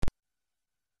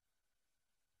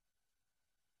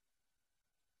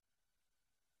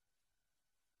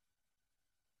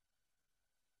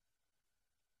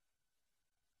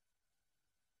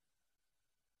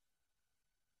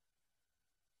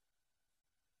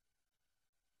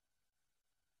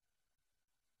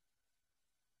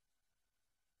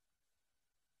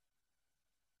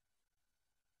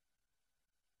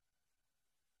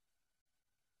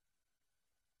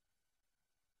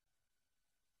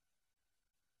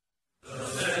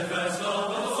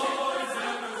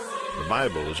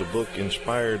Bible is a book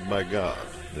inspired by God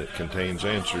that contains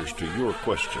answers to your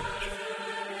questions.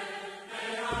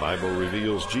 The Bible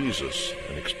reveals Jesus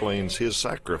and explains his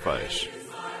sacrifice.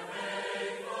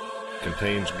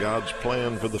 Contains God's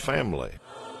plan for the family.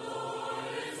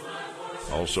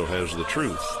 Also has the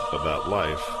truth about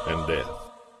life and death.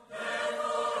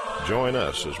 Join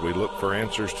us as we look for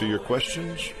answers to your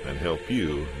questions and help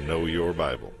you know your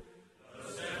Bible.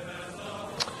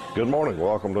 Good morning.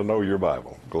 Welcome to Know Your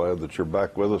Bible. Glad that you're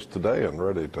back with us today and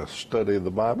ready to study the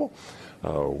Bible.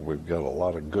 We've got a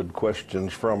lot of good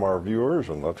questions from our viewers,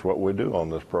 and that's what we do on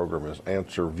this program is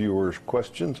answer viewers'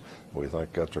 questions. We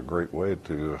think that's a great way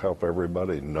to help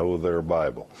everybody know their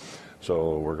Bible.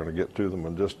 So we're going to get to them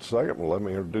in just a second. Let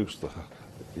me introduce the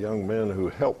young men who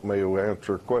help me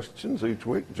answer questions each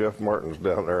week. Jeff Martin's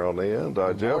down there on the end.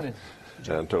 Hi, Jeff. Morning.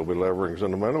 And Toby Levering's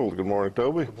in the middle. Good morning,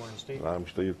 Toby. Good morning, Steve. I'm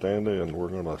Steve Tandy, and we're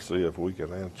going to see if we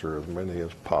can answer as many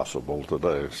as possible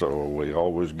today. So we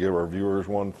always give our viewers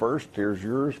one first. Here's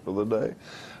yours for the day.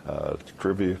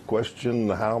 Trivia question,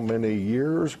 how many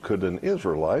years could an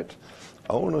Israelite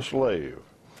own a slave?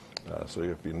 See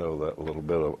if you know that little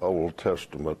bit of Old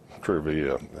Testament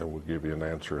trivia, and we'll give you an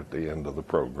answer at the end of the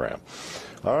program.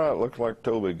 All right, looks like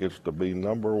Toby gets to be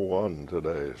number one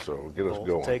today, so get us going.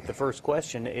 We'll take the first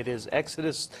question. It is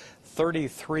Exodus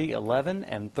 33:11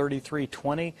 and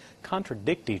 33:20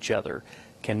 contradict each other.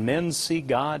 Can men see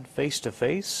God face to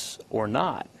face or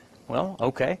not? Well,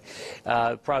 okay.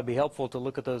 Probably be helpful to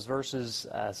look at those verses.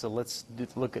 So let's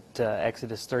look at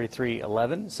Exodus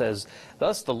 33:11. It says,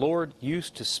 "Thus the Lord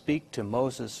used to speak to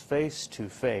Moses face to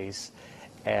face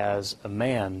as a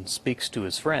man speaks to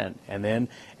his friend." And then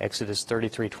Exodus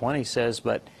 33:20 says,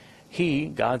 "But he,"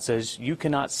 God says, "you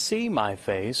cannot see my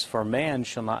face, for man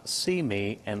shall not see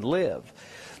me and live."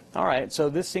 All right, so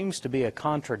this seems to be a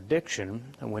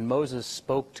contradiction. When Moses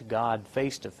spoke to God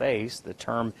face to face, the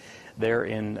term there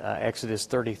in Exodus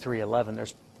 33:11,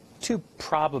 there's two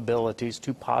probabilities,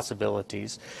 two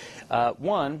possibilities.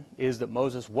 One is that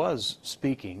Moses was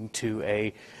speaking to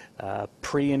a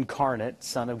pre-incarnate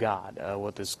Son of God,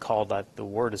 what is called, the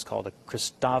word is called a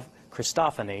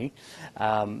Christophany.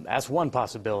 That's one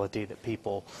possibility that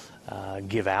people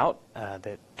give out,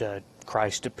 that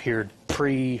Christ appeared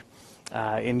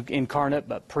incarnate,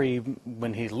 but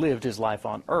when he lived his life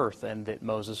on earth, and that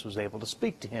Moses was able to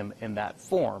speak to him in that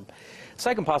form.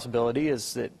 Second possibility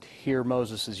is that here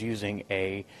Moses is using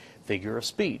a figure of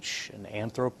speech, an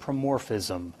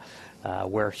anthropomorphism,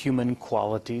 where human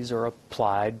qualities are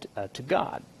applied to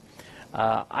God.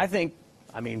 I think,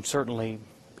 certainly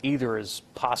either is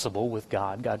possible with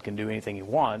God. God can do anything he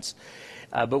wants.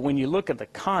 But when you look at the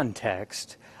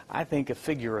context, I think a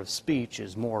figure of speech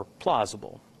is more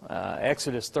plausible.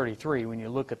 Exodus 33, when you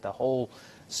look at the whole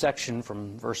section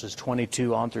from verses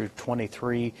 22 on through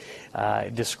 23,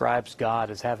 it describes God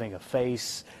as having a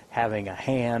face, having a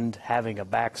hand, having a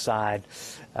backside.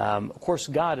 Of course,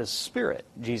 God is spirit,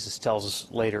 Jesus tells us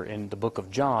later in the book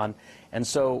of John, and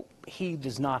so he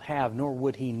does not have, nor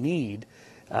would he need,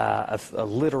 a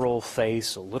literal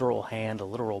face, a literal hand, a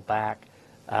literal back.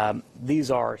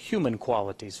 These are human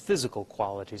qualities, physical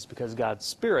qualities, because God's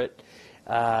spirit.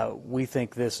 We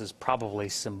think this is probably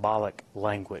symbolic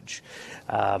language.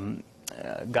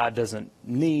 God doesn't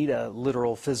need a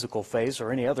literal physical face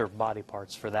or any other body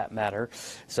parts for that matter.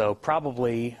 So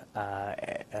probably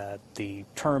the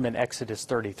term in Exodus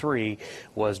 33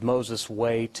 was Moses'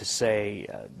 way to say,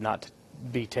 not to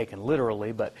be taken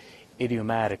literally, but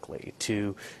idiomatically,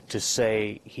 to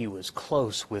say he was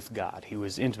close with God. He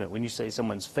was intimate. When you say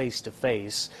someone's face to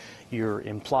face, you're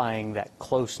implying that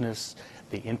closeness,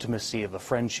 the intimacy of a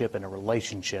friendship and a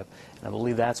relationship. And I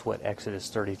believe that's what Exodus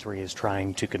 33 is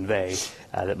trying to convey,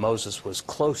 that Moses was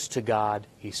close to God.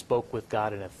 He spoke with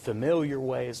God in a familiar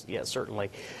way, yes, certainly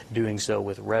doing so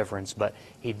with reverence, but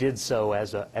he did so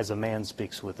as a man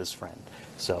speaks with his friend.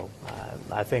 So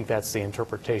I think that's the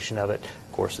interpretation of it.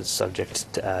 Of course, it's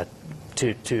subject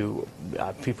to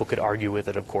people could argue with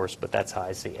it, of course, but that's how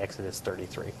I see Exodus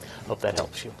 33. Hope that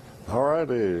helps you. All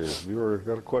righty. Viewer's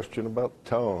got a question about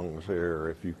tongues here.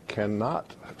 If you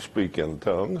cannot speak in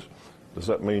tongues, does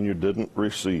that mean you didn't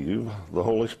receive the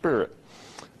Holy Spirit?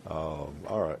 All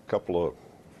right, a couple of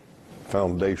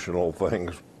foundational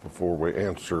things before we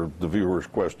answer the viewer's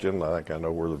question. I think I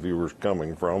know where the viewer's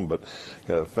coming from, but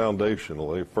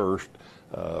foundationally, first,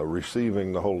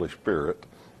 receiving the Holy Spirit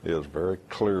is very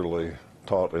clearly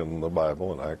taught in the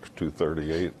Bible, in Acts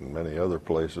 2:38 and many other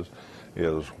places,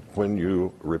 is when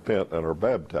you repent and are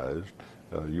baptized,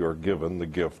 you are given the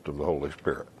gift of the Holy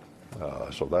Spirit.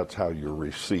 So that's how you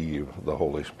receive the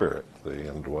Holy Spirit, the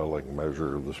indwelling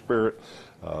measure of the Spirit.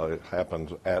 It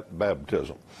happens at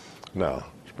baptism. Now,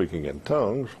 speaking in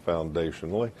tongues,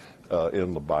 foundationally,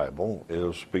 in the Bible,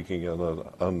 is speaking in an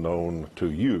unknown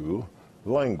to you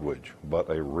language, but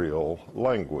a real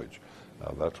language.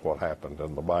 That's what happened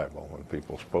in the Bible. When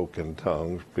people spoke in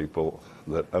tongues, people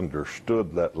that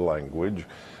understood that language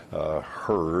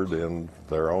heard in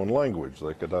their own language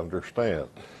they could understand.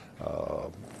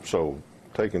 So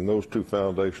taking those two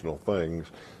foundational things,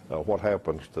 what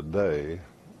happens today,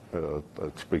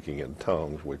 speaking in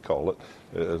tongues we call it,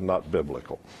 is not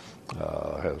biblical.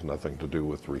 Has nothing to do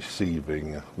with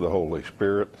receiving the Holy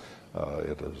Spirit.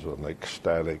 It is an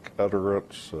ecstatic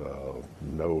utterance.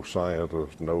 No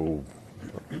scientist, no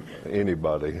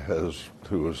anybody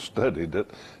who has studied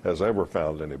it has ever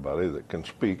found anybody that can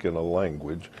speak in a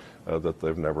language that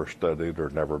they've never studied or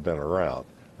never been around.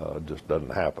 It just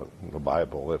doesn't happen. In the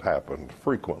Bible, it happened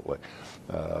frequently.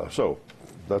 So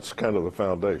that's kind of the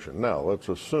foundation. Now, let's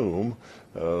assume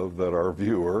that our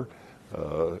viewer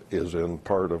is in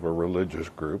part of a religious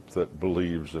group that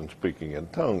believes in speaking in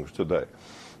tongues today.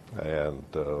 And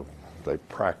they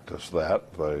practice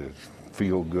that. They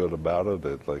feel good about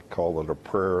it. They call it a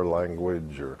prayer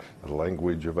language or a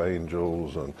language of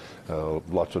angels and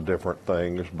lots of different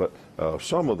things. But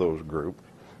some of those groups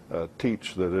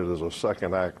teach that it is a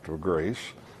second act of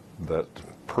grace that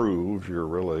proves you're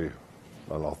really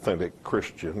an authentic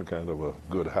Christian, kind of a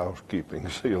good housekeeping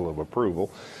seal of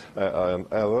approval. And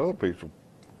other people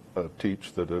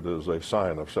teach that it is a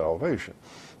sign of salvation.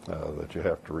 That you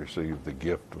have to receive the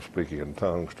gift of speaking in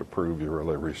tongues to prove you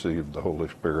really received the Holy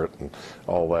Spirit and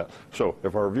all that. So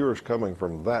if our viewer's coming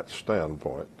from that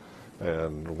standpoint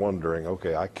and wondering,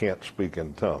 okay, I can't speak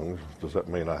in tongues, does that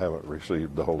mean I haven't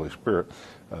received the Holy Spirit?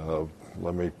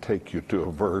 Let me take you to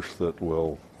a verse that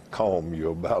will calm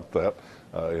you about that.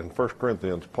 In 1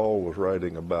 Corinthians, Paul was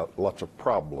writing about lots of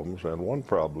problems, and one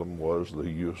problem was the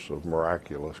use of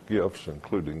miraculous gifts,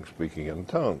 including speaking in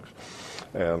tongues.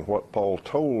 And what Paul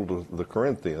told the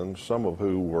Corinthians, some of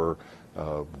who were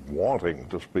wanting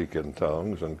to speak in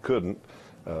tongues and couldn't,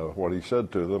 what he said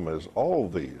to them is, all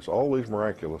these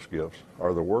miraculous gifts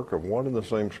are the work of one and the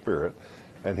same Spirit,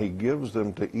 and he gives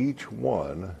them to each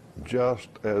one just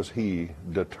as he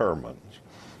determines.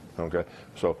 Okay?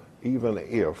 So even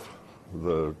if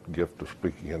the gift of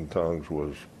speaking in tongues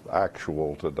was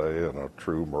actual today and a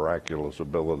true miraculous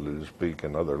ability to speak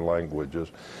in other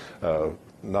languages,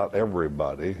 not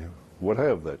everybody would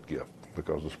have that gift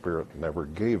because the Spirit never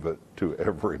gave it to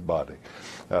everybody.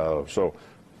 So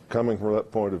coming from that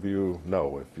point of view,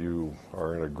 no, if you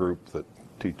are in a group that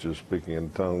teaches speaking in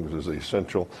tongues is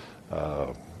essential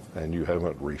and you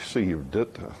haven't received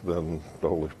it, then the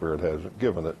Holy Spirit hasn't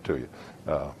given it to you.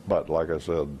 But like I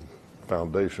said,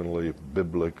 foundationally,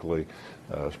 biblically,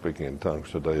 speaking in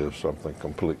tongues today is something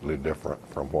completely different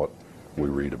from what we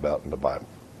read about in the Bible.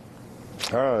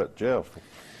 All right, Jeff,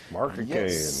 mark of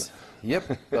Yes. Cain.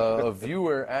 Yep. A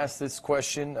viewer asked this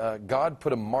question. God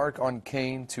put a mark on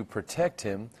Cain to protect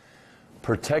him.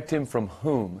 Protect him from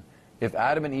whom? If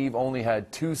Adam and Eve only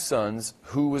had 2 sons,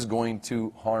 who was going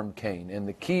to harm Cain? And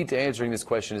the key to answering this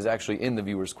question is actually in the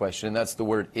viewer's question, and that's the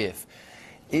word if.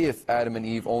 If Adam and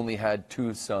Eve only had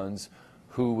 2 sons,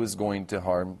 who was going to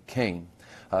harm Cain?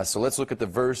 So let's look at the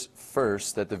verse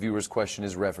first that the viewer's question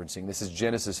is referencing. This is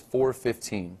Genesis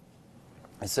 4:15.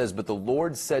 It says, "But the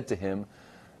Lord said to him,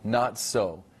 not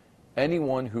so.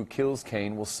 Anyone who kills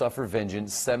Cain will suffer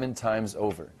vengeance 7 times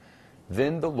over.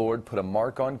 Then the Lord put a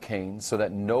mark on Cain so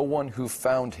that no one who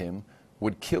found him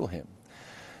would kill him."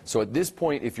 So at this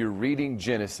point, if you're reading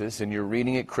Genesis and you're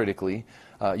reading it critically,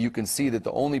 you can see that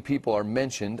the only people are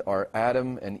mentioned are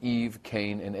Adam and Eve,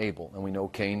 Cain, and Abel. And we know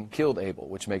Cain killed Abel,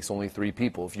 which makes only 3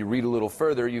 people. If you read a little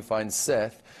further, you find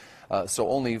Seth. So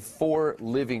only 4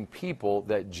 living people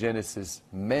that Genesis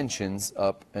mentions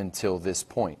up until this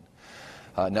point.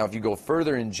 Now, if you go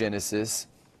further in Genesis,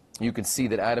 you can see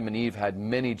that Adam and Eve had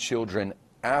many children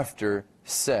after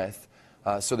Seth.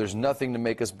 So there's nothing to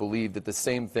make us believe that the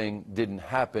same thing didn't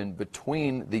happen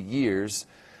between the years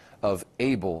of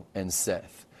Abel and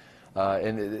Seth.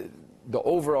 And the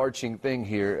overarching thing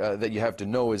here that you have to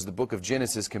know is the book of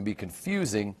Genesis can be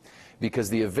confusing because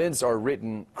the events are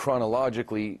written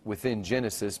chronologically within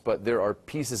Genesis, but there are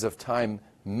pieces of time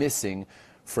missing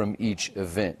from each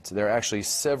event. There are actually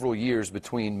several years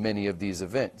between many of these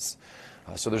events.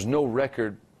 So there's no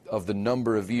record of the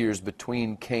number of years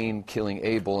between Cain killing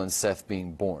Abel and Seth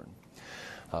being born.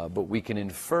 But we can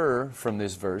infer from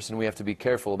this verse, and we have to be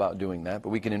careful about doing that, but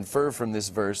we can infer from this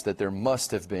verse that there must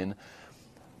have been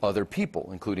other people,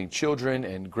 including children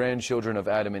and grandchildren of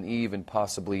Adam and Eve, and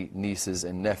possibly nieces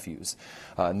and nephews.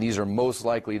 And these are most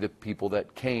likely the people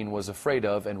that Cain was afraid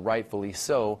of, and rightfully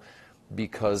so,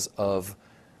 because of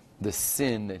the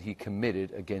sin that he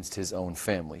committed against his own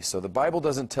family. So the Bible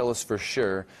doesn't tell us for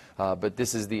sure, but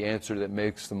this is the answer that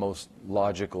makes the most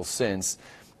logical sense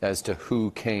as to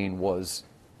who Cain was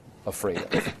afraid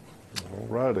of. All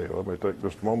righty, let me take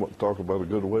just a moment and talk about a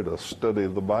good way to study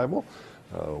the Bible.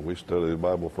 We study the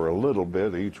Bible for a little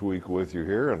bit each week with you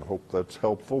here, and hope that's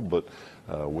helpful, but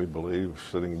we believe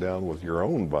sitting down with your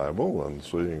own Bible and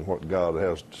seeing what God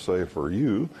has to say for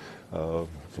you,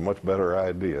 it's a much better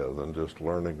idea than just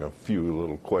learning a few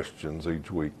little questions each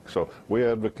week. So we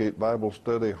advocate Bible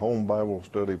study, home Bible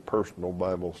study, personal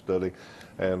Bible study,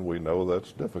 and we know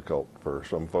that's difficult for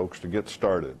some folks to get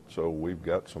started. So we've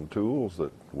got some tools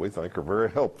that we think are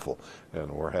very helpful, and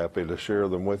we're happy to share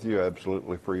them with you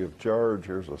absolutely free of charge.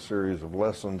 Here's a series of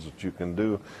lessons that you can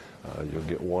do. You'll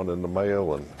get one in the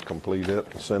mail and complete it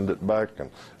and send it back,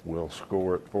 and we'll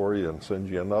score it for you and send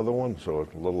you another one. So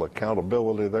it's a little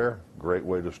accountability there. Great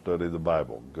way to study the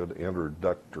Bible. Good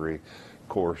introductory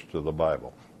course to the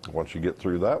Bible. Once you get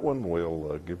through that one,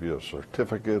 we'll give you a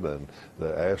certificate and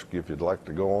ask you if you'd like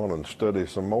to go on and study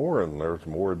some more, and there's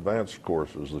more advanced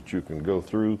courses that you can go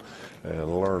through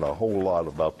and learn a whole lot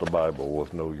about the Bible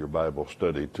with Know Your Bible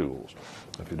study tools.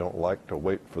 If you don't like to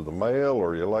wait for the mail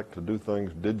or you like to do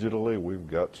things digitally, we've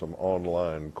got some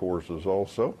online courses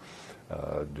also.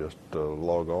 Just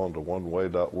log on to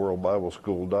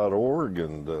oneway.worldbibleschool.org,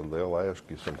 and they'll ask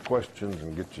you some questions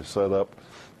and get you set up,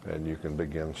 and you can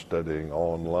begin studying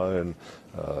online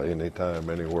anytime,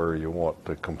 anywhere you want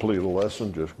to complete a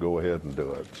lesson. Just go ahead and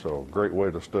do it. So great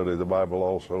way to study the Bible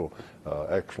also.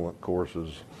 Excellent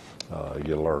courses.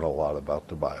 You learn a lot about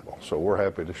the Bible. So we're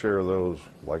happy to share those.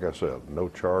 Like I said, no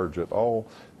charge at all.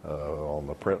 On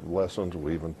the print lessons,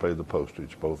 we even pay the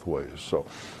postage both ways. So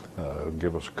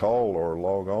give us a call or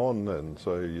log on and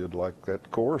say you'd like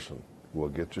that course, and we'll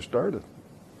get you started.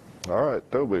 All right,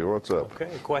 Toby, what's up?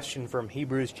 Okay, a question from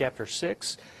Hebrews chapter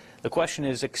 6. The question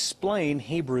is, explain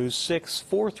Hebrews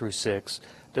 6:4 through 6.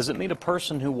 Does it mean a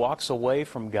person who walks away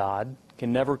from God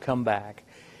can never come back?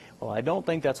 Well, I don't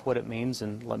think that's what it means,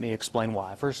 and let me explain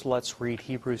why. First, let's read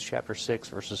Hebrews chapter 6,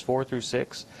 verses 4 through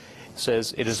 6. It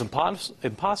says, "It is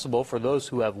impossible for those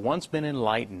who have once been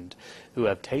enlightened, who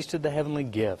have tasted the heavenly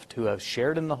gift, who have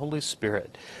shared in the Holy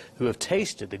Spirit, who have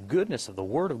tasted the goodness of the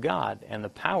Word of God and the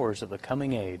powers of the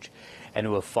coming age, and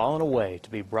who have fallen away, to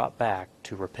be brought back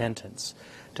to repentance.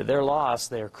 To their loss,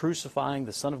 they are crucifying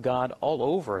the Son of God all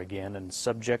over again and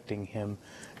subjecting him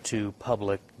to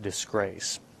public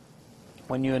disgrace."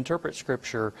 When you interpret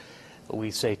Scripture,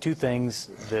 we say two things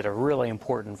that are really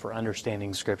important for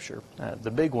understanding Scripture.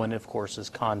 The big one, of course, is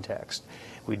context.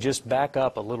 We just back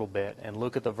up a little bit and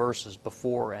look at the verses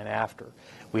before and after.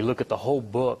 We look at the whole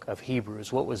book of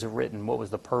Hebrews. What was it written? What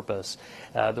was the purpose?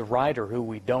 The writer, who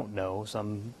we don't know,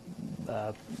 some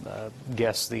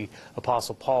guess the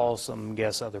Apostle Paul, some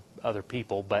guess other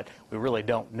people, but we really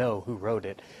don't know who wrote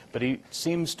it. But he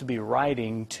seems to be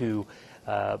writing to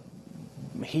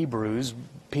Hebrews,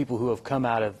 people who have come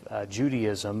out of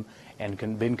Judaism and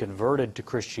been converted to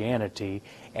Christianity,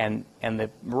 and the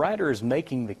writer is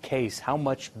making the case how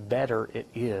much better it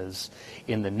is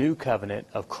in the new covenant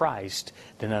of Christ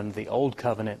than under the old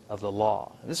covenant of the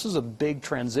law. This is a big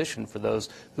transition for those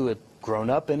who had grown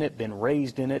up in it, been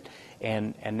raised in it,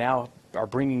 and now are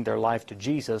bringing their life to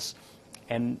Jesus,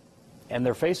 and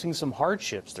they're facing some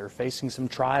hardships, they're facing some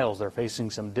trials, they're facing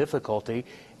some difficulty,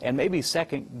 and maybe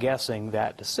second-guessing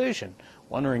that decision,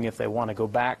 wondering if they want to go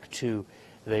back to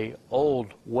the old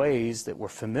ways that were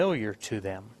familiar to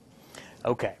them.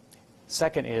 Okay,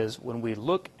 second is, when we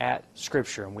look at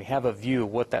Scripture and we have a view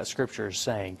of what that Scripture is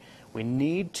saying, we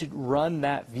need to run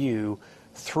that view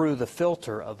through the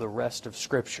filter of the rest of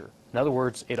Scripture. In other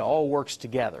words, it all works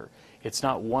together. It's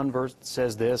not one verse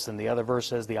says this and the other verse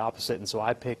says the opposite, and so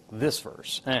I pick this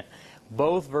verse.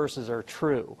 Both verses are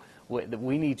true.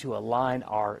 We need to align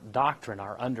our doctrine,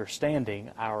 our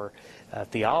understanding, our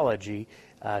theology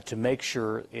to make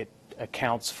sure it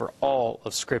accounts for all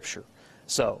of Scripture.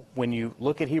 So when you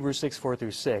look at Hebrews 6:4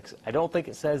 through 6, I don't think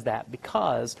it says that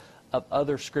because of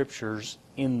other Scriptures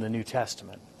in the New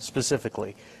Testament,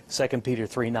 specifically 2 Peter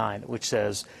 3:9, which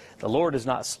says, "The Lord is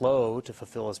not slow to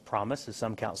fulfill His promise, as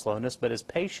some count slowness, but is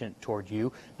patient toward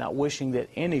you, not wishing that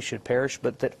any should perish,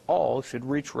 but that all should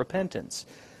reach repentance."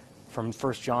 From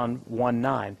 1 John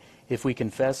 1:9, "If we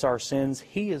confess our sins,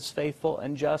 He is faithful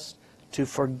and just to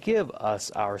forgive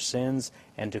us our sins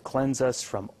and to cleanse us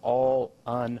from all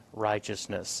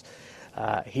unrighteousness."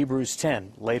 Hebrews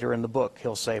 10, later in the book,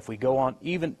 he'll say, if we go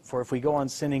on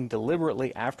sinning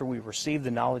deliberately after we receive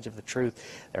the knowledge of the truth,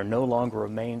 there no longer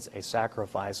remains a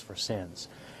sacrifice for sins.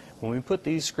 when we put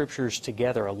these scriptures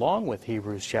together along with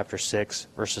Hebrews chapter 6,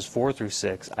 verses 4 through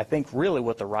 6, I think really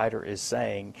what the writer is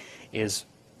saying is,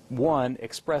 one,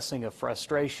 expressing a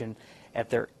frustration at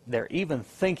their even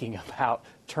thinking about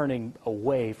turning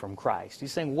away from Christ.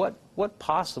 He's saying, what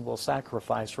possible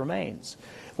sacrifice remains?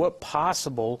 What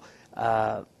possible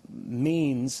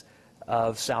means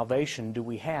of salvation do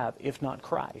we have if not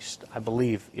Christ? I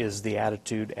believe is the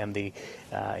attitude and the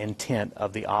intent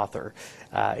of the author.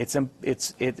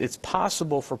 It's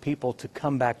possible for people to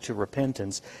come back to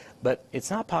repentance, but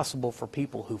it's not possible for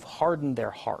people who've hardened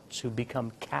their hearts, who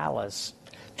become callous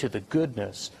to the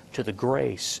goodness, to the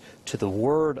grace, to the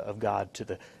Word of God, to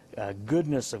the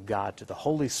goodness of God, to the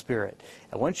Holy Spirit.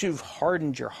 And once you've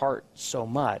hardened your heart so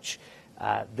much,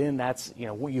 then that's,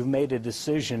 you've made a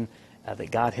decision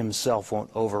that God Himself won't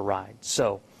override.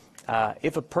 So,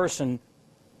 if a person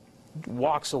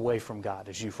walks away from God,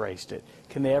 as you phrased it,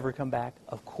 can they ever come back?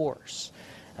 Of course.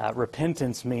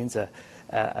 Repentance means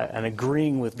an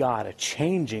agreeing with God, a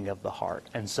changing of the heart.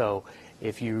 And so,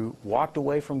 if you walked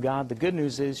away from God, the good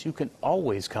news is you can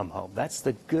always come home. That's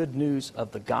the good news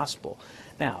of the gospel.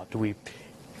 Now, do we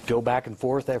go back and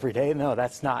forth every day? No,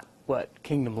 that's not what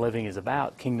kingdom living is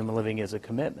about. Kingdom living is a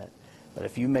commitment. But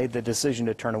if you made the decision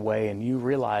to turn away and you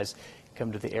realize,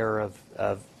 come to the error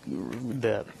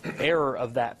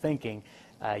of that thinking,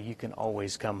 you can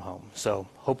always come home. So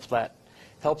hope that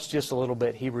helps just a little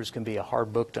bit. Hebrews can be a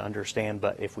hard book to understand,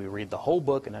 but if we read the whole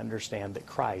book and understand that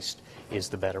Christ is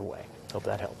the better way, hope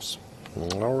that helps.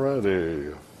 All righty.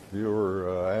 You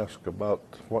were asked about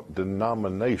what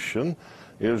denomination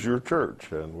is your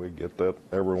church, and we get that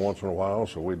every once in a while,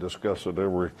 so we discuss it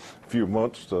every few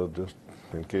months just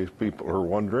in case people are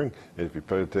wondering. If you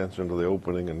pay attention to the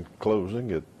opening and closing,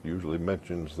 it usually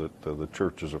mentions that the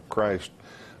Churches of Christ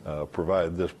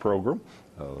provide this program.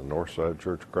 The Northside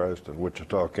Church of Christ in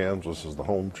Wichita, Kansas is the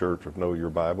home church of Know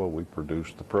Your Bible. We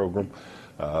produce the program,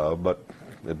 but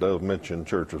it does mention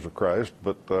Churches of Christ.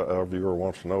 But our viewer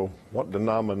wants to know, what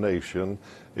denomination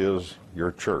is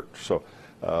your church? So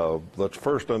let's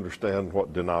first understand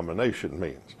what denomination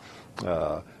means.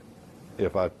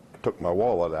 If I took my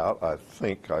wallet out, I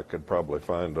think I could probably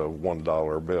find a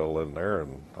 $1 bill in there,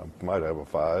 and I might have a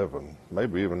 5 and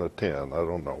maybe even a 10, I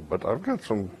don't know. But I've got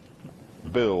some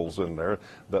bills in there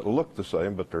that look the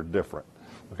same, but they're different.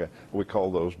 Okay, we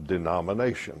call those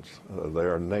denominations. They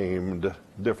are named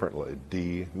differently,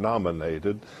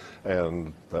 denominated,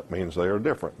 and that means they are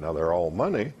different. Now, they're all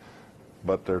money,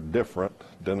 but they're different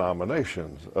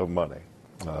denominations of money.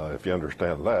 If you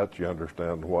understand that, you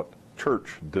understand what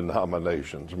church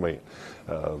denominations mean.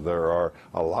 There are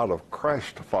a lot of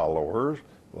Christ followers,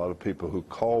 a lot of people who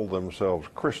call themselves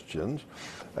Christians,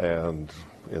 and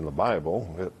in the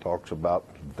Bible it talks about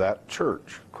that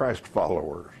church, Christ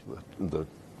followers, the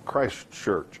Christ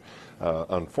church.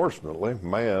 Unfortunately,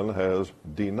 man has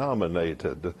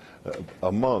denominated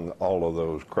among all of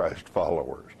those Christ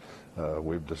followers.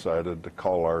 We've decided to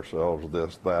call ourselves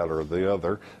this, that, or the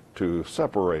other to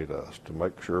separate us, to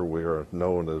make sure we are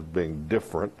known as being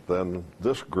different than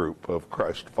this group of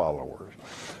Christ followers.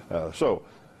 So,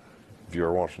 if you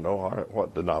wants to know, all right,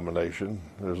 what denomination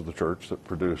is the church that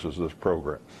produces this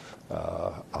program?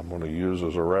 I'm going to use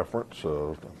as a reference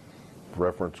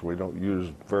we don't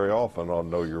use very often on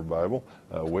Know Your Bible,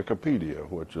 Wikipedia,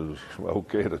 which is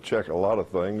okay to check a lot of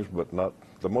things, but not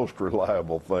the most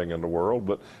reliable thing in the world.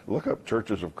 But look up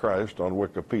Churches of Christ on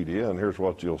Wikipedia, and here's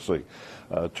what you'll see.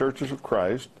 Churches of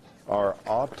Christ are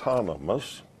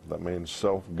autonomous, that means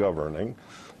self-governing,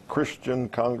 Christian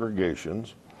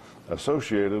congregations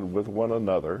associated with one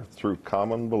another through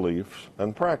common beliefs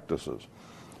and practices.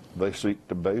 They seek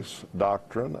to base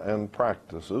doctrine and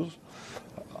practices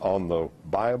on the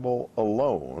Bible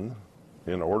alone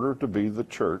in order to be the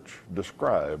church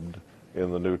described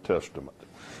in the New Testament.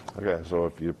 Okay, so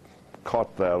if you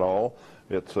caught that all,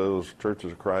 it says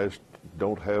Churches of Christ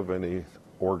don't have any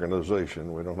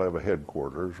organization. We don't have a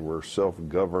headquarters. We're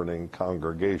self-governing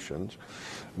congregations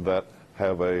that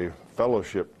have a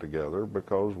fellowship together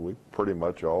because we pretty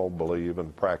much all believe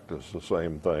and practice the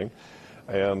same thing,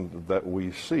 and that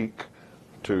we seek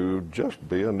to just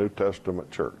be a New Testament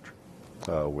church.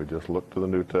 We just look to the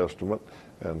New Testament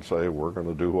and say we're going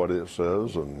to do what it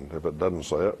says, and if it doesn't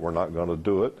say it, we're not going to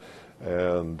do it,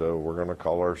 and we're going to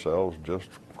call ourselves just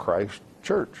Christ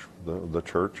Church, the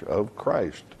Church of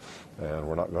Christ, and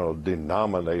we're not going to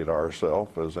denominate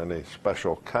ourselves as any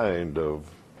special kind of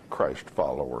Christ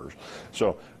followers.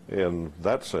 So in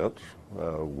that sense,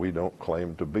 we don't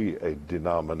claim to be a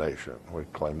denomination. We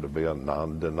claim to be a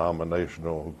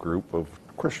non-denominational group of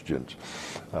Christians.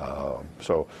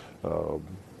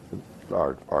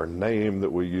 our name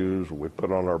that we use, we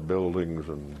put on our buildings,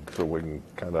 and so we can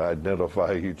kind of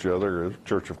identify each other as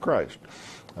Church of Christ.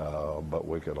 But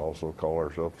we could also call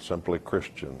ourselves simply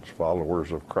Christians,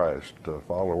 followers of Christ,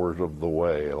 followers of the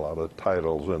way, a lot of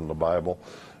titles in the Bible.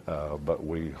 But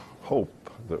we hope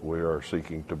that we are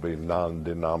seeking to be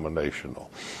non-denominational.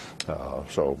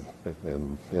 So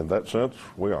in that sense,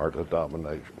 we aren't a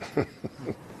domination.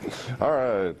 All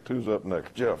right, who's up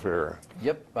next? Jeff here.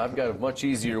 Yep, I've got a much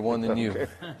easier one than you.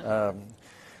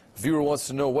 Viewer wants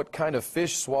to know, what kind of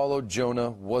fish swallowed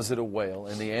Jonah? Was it a whale?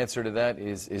 And the answer to that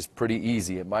is pretty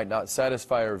easy. It might not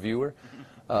satisfy our viewer,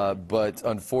 but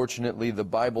unfortunately the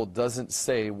Bible doesn't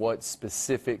say what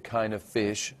specific kind of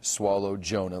fish swallowed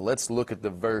Jonah. Let's look at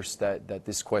the verse that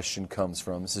this question comes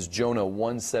from. This is Jonah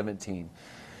 1:17.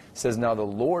 It says, "Now the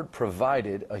Lord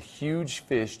provided a huge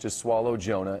fish to swallow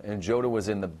Jonah, and Jonah was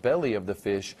in the belly of the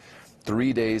fish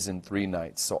 3 days and 3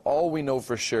 nights." So all we know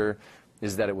for sure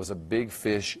is that it was a big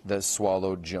fish that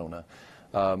swallowed Jonah.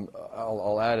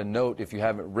 I'll add a note. If you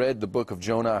haven't read the book of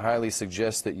Jonah, I highly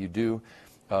suggest that you do.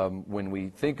 When we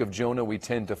think of Jonah, we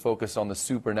tend to focus on the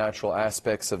supernatural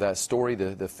aspects of that story,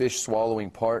 the fish swallowing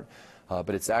part,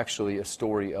 but it's actually a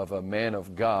story of a man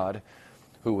of God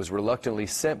who was reluctantly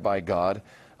sent by God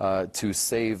to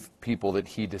save people that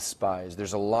he despised.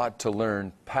 There's a lot to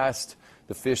learn past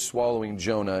the fish swallowing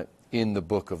Jonah in the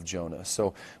book of Jonah.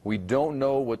 So we don't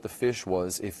know what the fish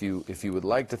was. If you would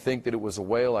like to think that it was a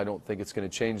whale, I don't think it's going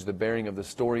to change the bearing of the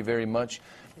story very much,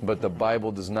 but the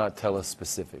Bible does not tell us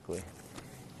specifically.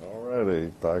 All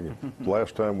righty.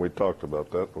 Last time we talked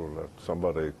about that,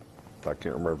 somebody, I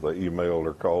can't remember if they emailed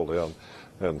or called in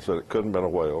and said it couldn't have been a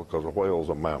whale because a whale's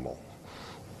a mammal.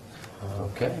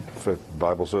 Okay. If the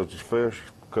Bible says it's fish,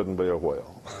 couldn't be a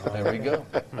whale. There we go.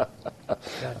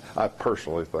 I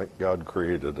personally think God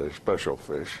created a special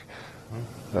fish.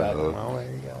 Well, there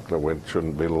you go. That we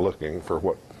shouldn't be looking for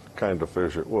what kind of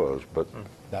fish it was, but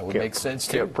That would make sense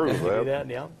too. can't prove Do that. that,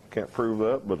 yeah. Can't prove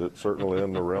that, but it's certainly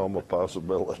in the realm of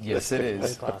possibility. Yes, it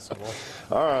is. Very possible.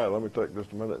 All right, let me take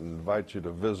just a minute and invite you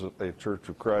to visit a Church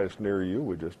of Christ near you.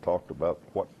 We just talked about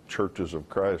what churches of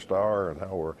Christ are and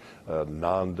how we're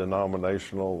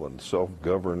non-denominational and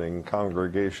self-governing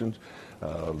congregations.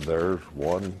 There's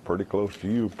one pretty close to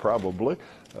you, probably,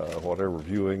 whatever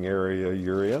viewing area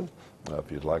you're in.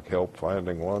 If you'd like help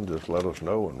finding one, just let us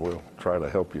know, and we'll try to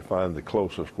help you find the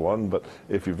closest one. But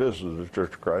if you visit the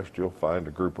Church of Christ, you'll find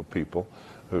a group of people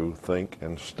who think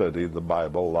and study the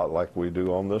Bible a lot like we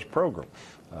do on this program.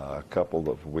 A couple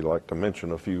that we like to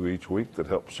mention a few each week that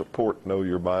help support Know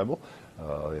Your Bible.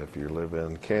 If you live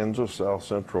in Kansas, South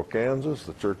Central Kansas,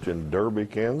 the church in Derby,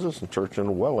 Kansas, and church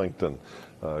in Wellington,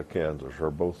 Kansas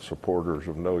are both supporters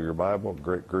of Know Your Bible,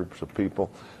 great groups of people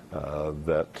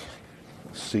that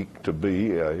seek to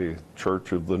be a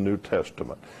church of the New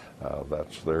Testament.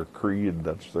 That's their creed,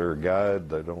 that's their guide.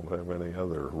 They don't have any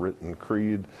other written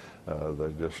creed.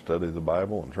 They just study the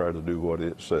Bible and try to do what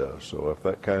it says. So if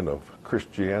that kind of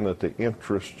Christianity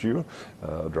interests you,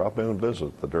 drop in and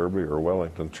visit the Derby or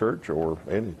Wellington Church or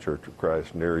any Church of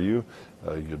Christ near you.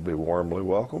 You'd be warmly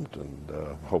welcomed,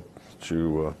 and hope that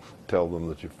you tell them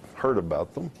that you've heard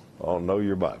about them on Know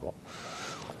Your Bible.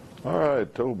 All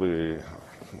right, Toby.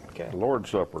 Okay. Lord's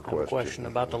Supper I have a question. question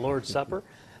about the Lord's Supper.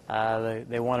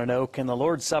 They want to know, can the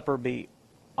Lord's Supper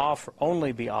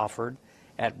only be offered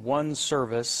at one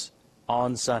service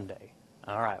on Sunday?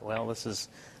 All right, well, this is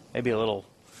maybe a little,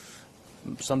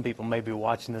 some people may be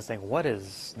watching this thing, what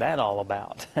is that all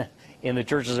about? In the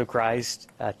Churches of Christ,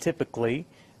 typically,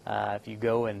 if you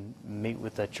go and meet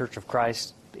with the Church of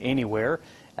Christ anywhere,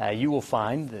 you will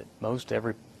find that most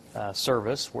every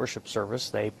worship service,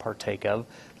 they partake of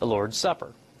the Lord's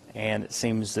Supper. And it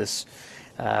seems this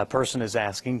person is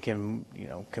asking, can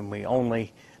we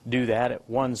only do that at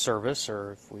one service,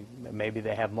 or if maybe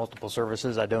they have multiple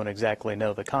services? I don't exactly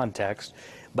know the context,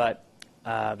 but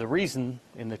the reason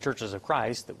in the Churches of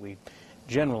Christ that we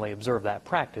generally observe that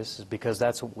practice is because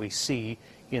that's what we see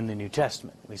in the New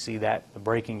Testament. We see that the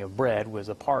breaking of bread was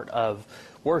a part of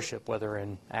worship, whether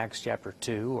in Acts chapter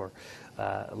 2 or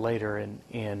later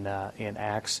in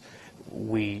Acts.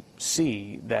 We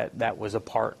see that that was a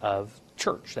part of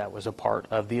church, that was a part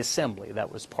of the assembly,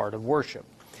 that was part of worship.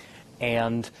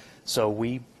 And so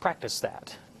we practice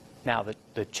that. Now,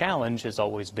 the challenge has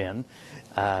always been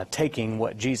taking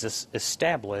what Jesus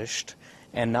established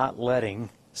and not letting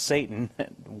Satan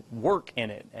work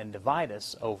in it and divide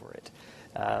us over it.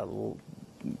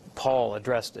 Paul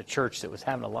addressed a church that was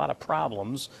having a lot of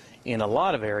problems in a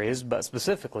lot of areas, but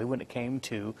specifically when it came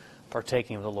to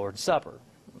partaking of the Lord's Supper.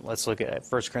 Let's look at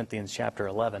 1 Corinthians chapter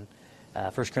 11.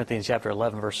 1 Corinthians chapter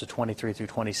 11, verses 23 through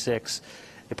 26.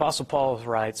 The Apostle Paul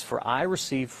writes, "For I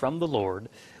received from the Lord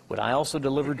what I also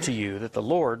delivered to you, that the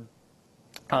Lord,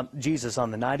 Jesus,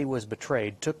 on the night he was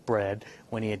betrayed, took bread.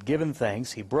 When he had given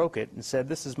thanks, he broke it and said,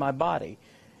 'This is my body,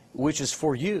 which is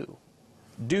for you.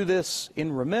 Do this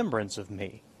in remembrance of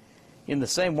me.' In the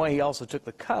same way, he also took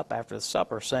the cup after the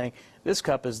supper, saying, 'This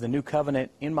cup is the new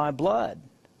covenant in my blood.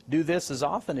 Do this as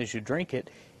often as you drink it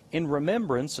in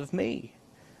remembrance of me.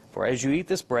 For as you eat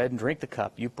this bread and drink the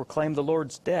cup, you proclaim the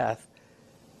Lord's death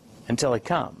until he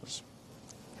comes.'"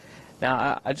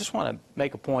 Now, I just want to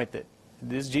make a point that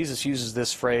Jesus uses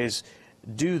this phrase,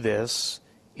 "do this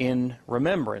in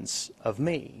remembrance of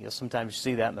me." Sometimes you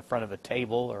see that in the front of a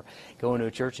table or go into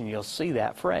a church and you'll see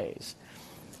that phrase.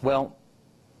 Well,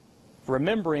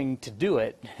 remembering to do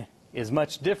it is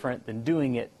much different than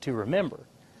doing it to remember.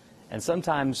 And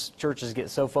sometimes churches get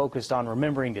so focused on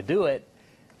remembering to do it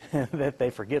that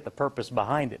they forget the purpose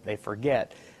behind it. They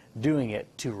forget doing it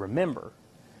to remember.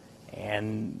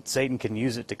 And Satan can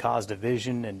use it to cause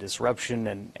division and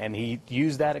disruption, and he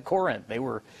used that at Corinth. They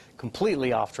were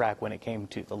completely off track when it came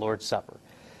to the Lord's Supper.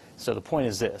 So the point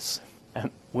is this: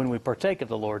 when we partake of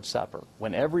the Lord's Supper,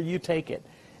 whenever you take it,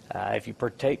 if you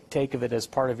take of it as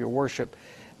part of your worship,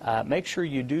 make sure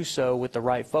you do so with the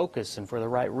right focus and for the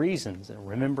right reasons, and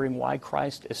remembering why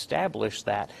Christ established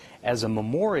that as a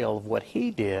memorial of what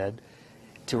he did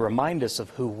to remind us of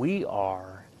who we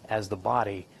are as the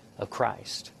body of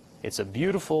Christ. It's a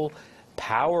beautiful,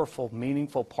 powerful,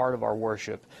 meaningful part of our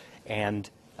worship, and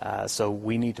so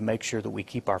we need to make sure that we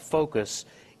keep our focus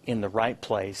in the right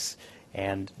place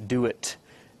and do it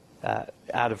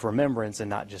out of remembrance and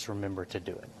not just remember to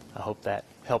do it. I hope that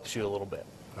helps you a little bit.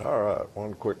 All right,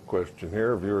 one quick question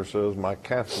here. A viewer says, "My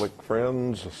Catholic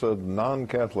friends said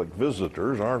non-Catholic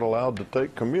visitors aren't allowed to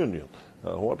take communion.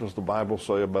 What does the Bible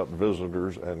say about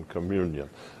visitors and communion?"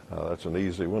 That's an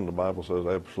easy one. The Bible says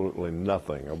absolutely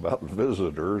nothing about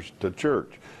visitors to church.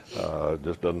 It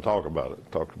just doesn't talk about it.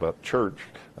 It talks about church,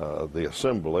 the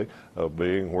assembly,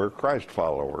 being where Christ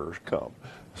followers come.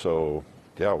 So,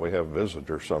 yeah, we have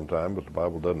visitors sometime, but the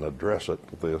Bible doesn't address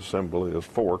it. The assembly is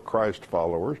for Christ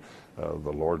followers.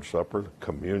 The Lord's Supper,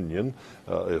 communion,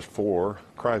 is for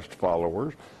Christ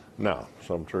followers. Now,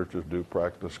 some churches do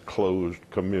practice closed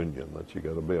communion, that you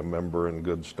got to be a member in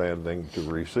good standing to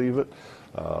receive it.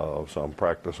 Some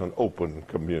practice an open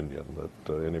communion,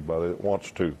 that anybody that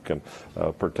wants to can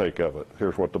partake of it.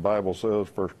 Here's what the Bible says,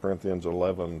 1 Corinthians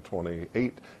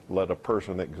 11:28, "Let a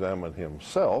person examine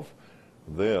himself,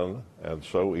 then and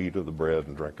so eat of the bread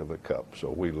and drink of the cup."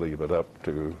 So we leave it up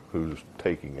to who's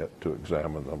taking it to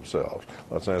examine themselves.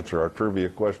 Let's answer our trivia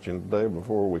question today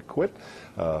before we quit.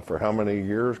 For how many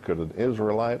years could an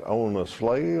Israelite own a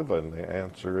slave? And the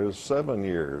answer is 7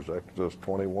 years. Exodus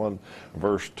 21,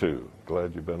 verse 2.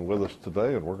 Glad you've been with us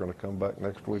today, and we're going to come back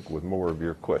next week with more of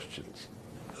your questions.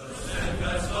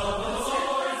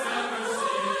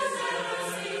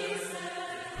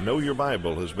 Know Your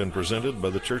Bible has been presented by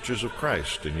the Churches of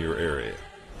Christ in your area.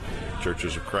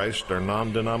 Churches of Christ are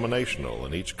non-denominational,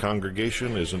 and each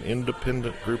congregation is an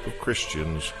independent group of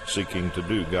Christians seeking to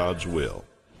do God's will.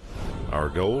 Our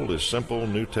goal is simple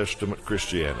New Testament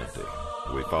Christianity.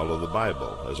 We follow the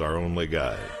Bible as our only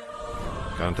guide.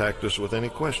 Contact us with any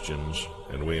questions,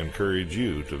 and we encourage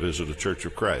you to visit a Church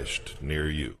of Christ near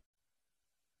you.